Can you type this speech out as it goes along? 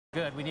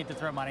Good, we need to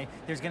throw money.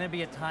 There's going to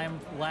be a time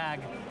lag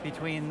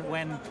between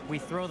when we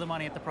throw the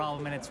money at the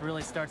problem and it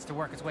really starts to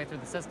work its way through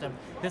the system.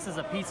 This is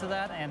a piece of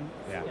that, and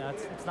you know,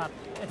 it's not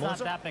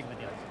that big of a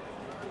deal.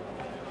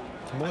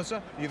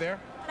 Melissa, you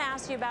there? I want to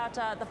ask you about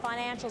the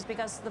financials,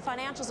 because the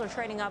financials are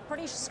trading up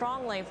pretty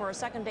strongly for a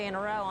second day in a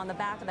row on the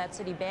back of that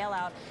Citi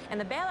bailout. And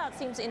the bailout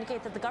seems to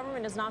indicate that the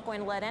government is not going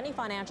to let any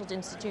financial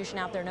institution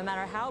out there, no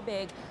matter how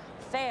big,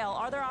 fail.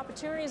 Are there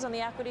opportunities on the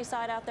equity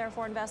side out there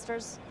for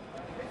investors?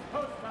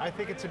 I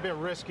think it's a bit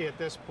risky at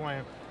this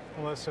point,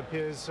 Melissa,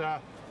 because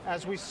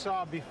as we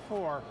saw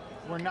before,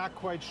 we're not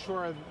quite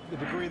sure the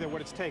degree that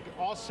what it's take.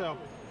 Also,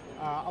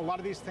 a lot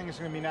of these things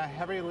are going to be now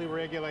heavily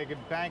regulated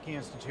banking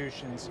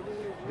institutions.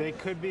 They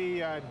could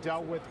be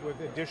dealt with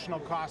additional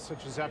costs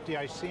such as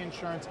FDIC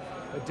insurance,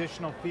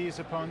 additional fees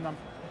upon them.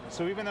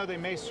 So even though they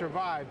may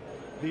survive,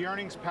 the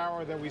earnings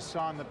power that we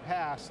saw in the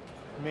past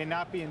may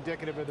not be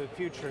indicative of the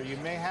future. You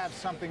may have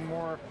something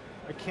more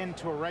akin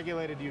to a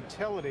regulated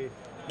utility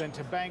than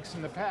to banks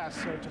in the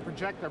past. So to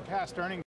project their past earnings